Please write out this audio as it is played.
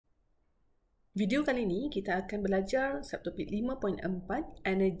Video kali ini kita akan belajar subtopik 5.4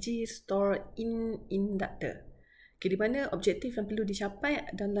 Energy Stored in Inductor. Di mana objektif yang perlu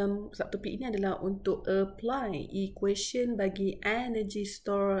dicapai dalam subtopik ini adalah untuk apply equation bagi energy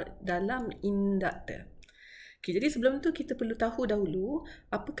stored dalam inductor. Jadi sebelum tu kita perlu tahu dahulu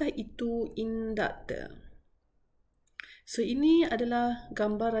apakah itu inductor. So ini adalah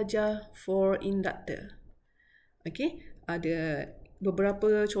gambar raja for inductor. Ada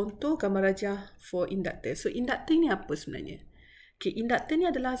beberapa contoh gambar raja for inductor. So inductor ni apa sebenarnya? Inductor ni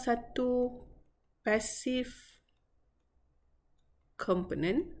adalah satu passive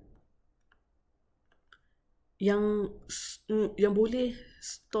component yang boleh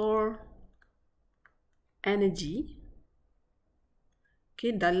store energy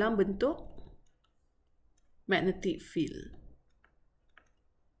dalam bentuk magnetic field.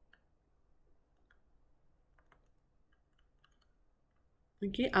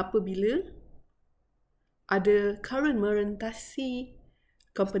 Apabila ada current merentasi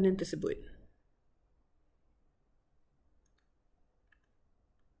komponen tersebut.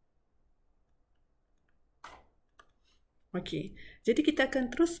 Jadi kita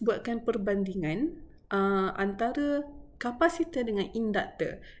akan terus buatkan perbandingan antara kapasitor dengan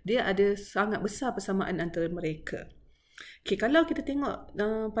induktor. Dia ada sangat besar persamaan antara mereka. Kalau kita tengok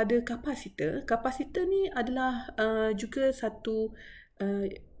pada kapasitor ni adalah juga satu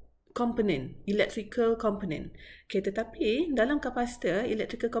komponen, electrical component. Tetapi dalam kapasitor,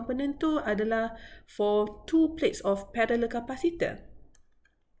 electrical component tu adalah for two plates of parallel capacitor.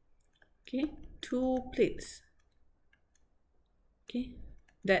 Two plates.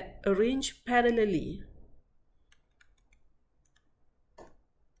 That arrange parallelly.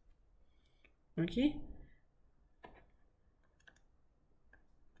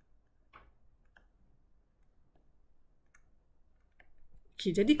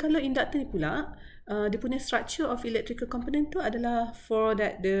 Jadi kalau induktor ni pula, dia punya structure of electrical component tu adalah for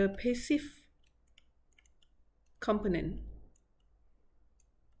the passive component.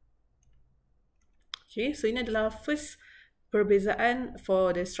 So ini adalah first perbezaan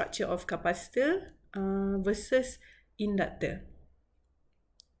for the structure of capacitor versus inductor.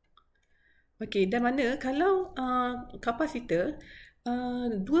 Dan mana kalau kapasitor,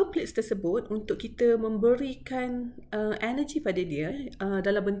 dua plates tersebut untuk kita memberikan energi pada dia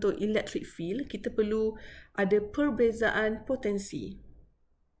dalam bentuk electric field, kita perlu ada perbezaan potensi.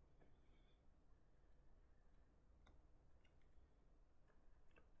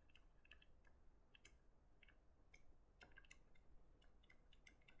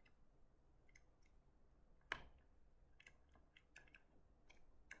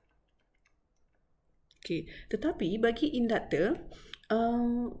 Tetapi bagi induktor,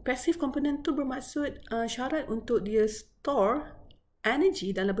 passive component tu bermaksud syarat untuk dia store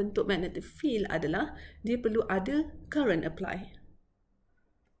energy dalam bentuk magnetic field adalah dia perlu ada current apply.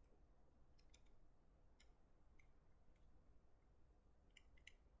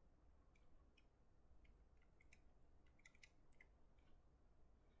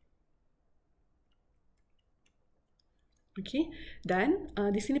 Dan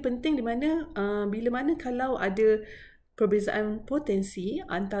di sini penting di mana bila mana kalau ada perbezaan potensi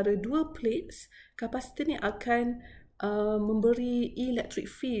antara dua plates, kapasitor ni akan memberi electric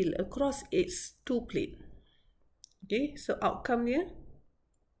field across its two plate. So outcome dia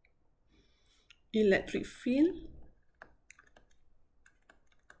electric field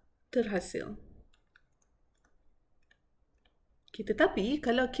terhasil. Tetapi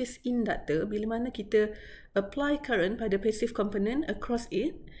kalau kes induktor, bila mana kita apply current pada passive component across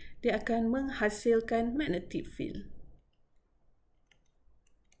it, dia akan menghasilkan magnetic field.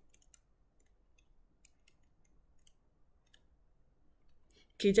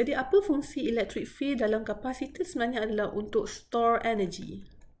 Jadi apa fungsi electric field dalam kapasitor? Sebenarnya adalah untuk store energy.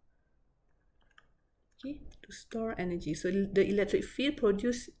 To store energy. So the electric field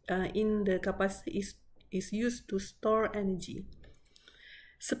produced in the capacitor is used to store energy.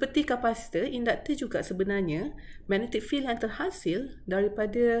 Seperti kapasitor, induktor juga sebenarnya magnetic field yang terhasil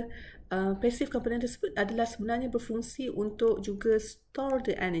daripada passive component tersebut adalah sebenarnya berfungsi untuk juga store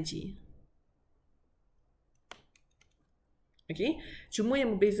the energy. Cuma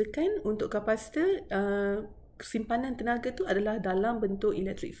yang membezakan untuk kapasitor, simpanan tenaga tu adalah dalam bentuk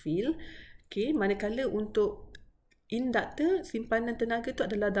electric field. Manakala untuk induktor, simpanan tenaga tu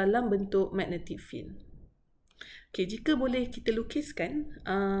adalah dalam bentuk magnetic field. Jika boleh kita lukiskan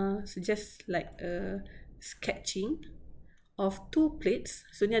just like a sketching of two plates.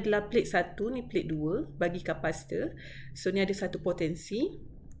 So ni adalah plate 1, ni plate 2 bagi kapasitor. So ni ada satu potensi,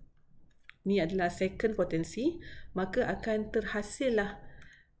 ni adalah second potensi, maka akan terhasillah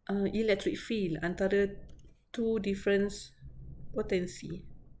electric field antara two different potensi.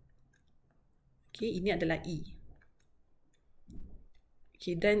 Okay, ini adalah E.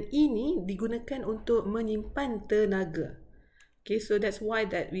 Okay, dan E ni digunakan untuk menyimpan tenaga. Okay, so that's why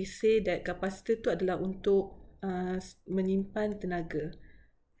that we say that kapasitor tu adalah untuk menyimpan tenaga.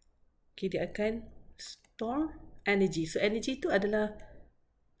 Okay, dia akan store energy. So energy tu adalah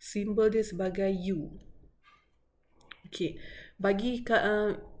simbol dia sebagai U. Okay, bagi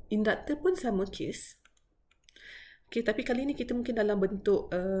inductor pun sama case. Okay, tapi kali ni kita mungkin dalam bentuk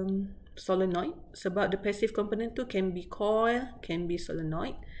solenoid, sebab the passive component tu can be coil, can be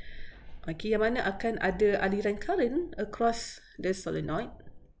solenoid. Okay, yang mana akan ada aliran current across the solenoid.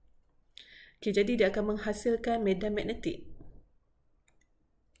 Okay, jadi dia akan menghasilkan medan magnetik.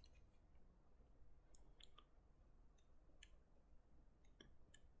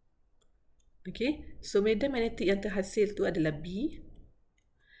 Okay, so medan magnetik yang terhasil tu adalah B.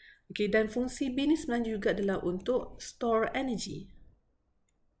 Okay, dan fungsi B ni sebenarnya juga adalah untuk store energy.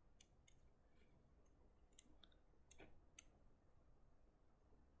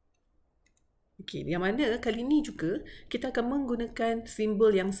 Okay, yang mana kali ni juga kita akan menggunakan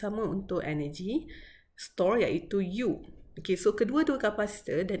simbol yang sama untuk energy store, iaitu U. Okay, so kedua-dua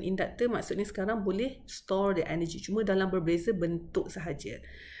kapasitor dan inductor maksudnya sekarang boleh store the energy, cuma dalam berbeza bentuk sahaja.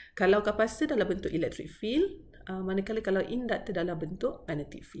 Kalau kapasitor dalam bentuk electric field, manakala kalau inductor dalam bentuk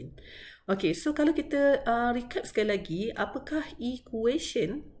magnetic field. Okay, so kalau kita recap sekali lagi, apakah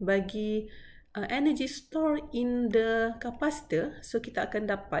equation bagi energy store in the capacitor? So kita akan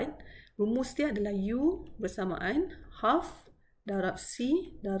dapat rumus dia adalah U bersamaan half darab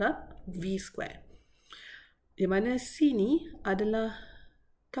C darab V square. Di mana C ni adalah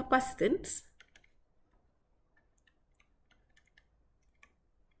capacitance.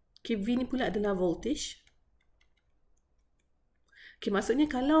 Okay, V ni pula adalah voltage. Okay, maksudnya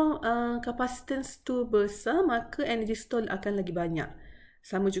kalau capacitance tu besar, maka energy store akan lagi banyak.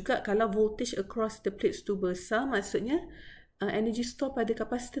 Sama juga kalau voltage across the plates tu besar, maksudnya energy store pada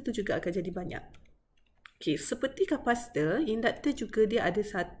kapasitor tu juga akan jadi banyak. Okay, seperti kapasitor, inductor juga dia ada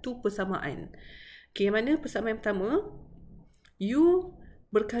satu persamaan. Okay, yang mana persamaan pertama, U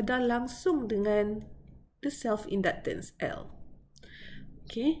berkadar langsung dengan the self-inductance L.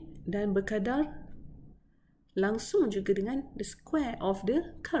 Okay, dan berkadar langsung juga dengan the square of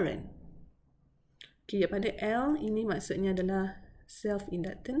the current. Okay, yang pada L ini maksudnya adalah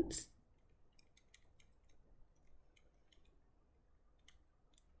self-inductance.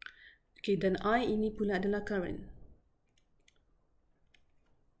 Okay, dan I ini pula adalah current.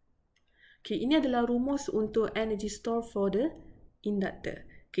 Okay, ini adalah rumus untuk energy store for the inductor.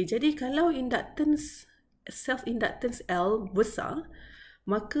 Okay, jadi kalau inductance, self-inductance L besar,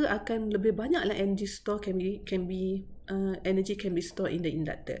 maka akan lebih banyaklah energy store energy can be stored in the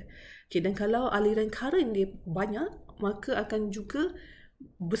inductor. Okay, dan kalau aliran current dia banyak, maka akan juga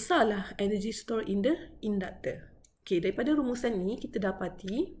besarlah energy store in the inductor. Okay, daripada rumusan ini kita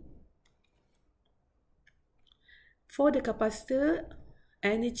dapati for the capacitor,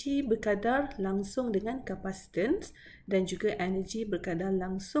 energy berkadar langsung dengan capacitance dan juga energy berkadar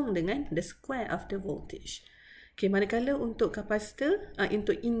langsung dengan the square of the voltage. Okay, manakala untuk capacitor,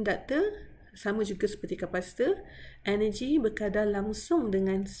 untuk inductor, sama juga seperti kapasitor, energy berkadar langsung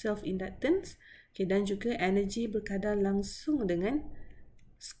dengan self-inductance, okay, dan juga energy berkadar langsung dengan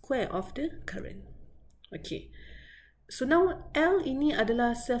square of the current. Okay. So now L ini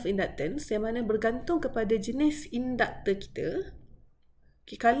adalah self-inductance yang mana bergantung kepada jenis inductor kita.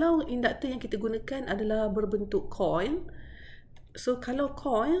 Okay, kalau inductor yang kita gunakan adalah berbentuk coil, so kalau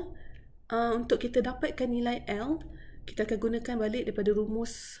coil, untuk kita dapatkan nilai L, kita akan gunakan balik daripada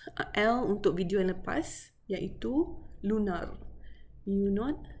rumus L untuk video yang lepas, iaitu lunar.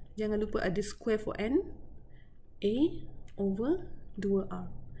 U0, jangan lupa ada square for N, A over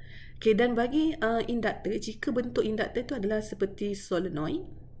 2R. Okay, dan bagi inductor, jika bentuk inductor itu adalah seperti solenoid,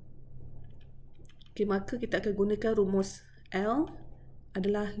 okay, maka kita akan gunakan rumus L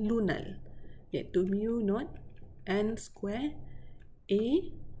adalah lunar, iaitu mu0 N square A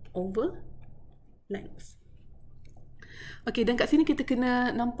over length. Okay, dan kat sini kita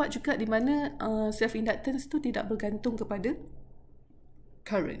kena nampak juga di mana self-inductance tu tidak bergantung kepada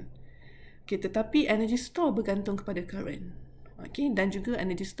current. Okay, tetapi energy store bergantung kepada current. Okay, dan juga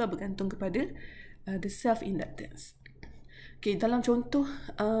energy store bergantung kepada the self-inductance. Okay, dalam contoh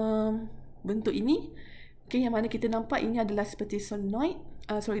bentuk ini, okay, yang mana kita nampak ini adalah seperti solenoid.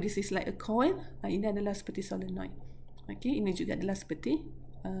 This is like a coil. Ini adalah seperti solenoid. Okay, ini juga adalah seperti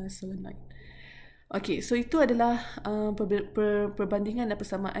solenoid. Okay, so itu adalah perbandingan dan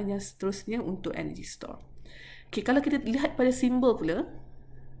persamaan yang seterusnya untuk energy store. Okay, kalau kita lihat pada simbol pula,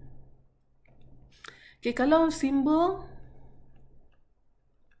 Okay, kalau simbol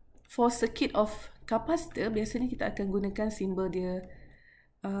for circuit of capacitor, biasanya kita akan gunakan simbol dia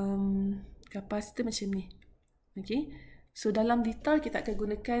capacitor macam ni. Okay, so dalam liter kita akan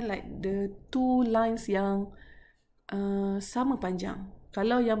gunakan like the two lines yang sama panjang.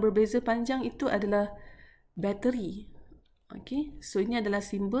 Kalau yang berbeza panjang itu adalah bateri. Okay, so ini adalah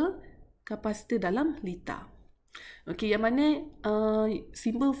simbol kapasitor dalam liter. Okay, yang mana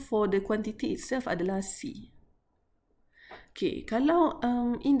simbol for the quantity itself adalah C. Okay, kalau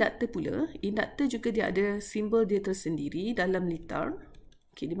inductor pula, inductor juga dia ada simbol dia tersendiri dalam liter.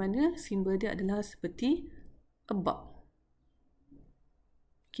 Okay, di mana simbol dia adalah seperti about.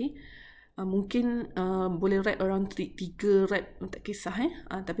 Okay, mungkin boleh write around 3 write, tak kisah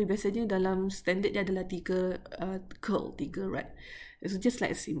tapi biasanya dalam standard dia adalah 3 curl, 3 write. So just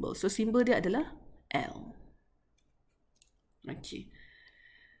like a symbol. So simbol dia adalah L. Okay,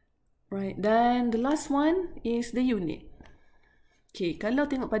 right, then the last one is the unit. Okay, kalau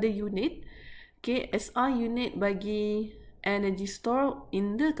tengok pada unit, okay, SI unit bagi energy store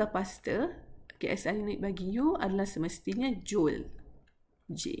in the capacitor, okay, SI unit bagi U adalah semestinya joule,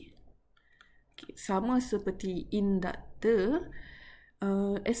 J. Okay, sama seperti inductor,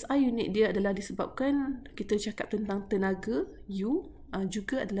 SI unit dia adalah disebabkan kita cakap tentang tenaga, U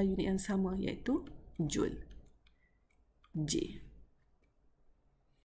juga adalah unit yang sama, iaitu joule, J.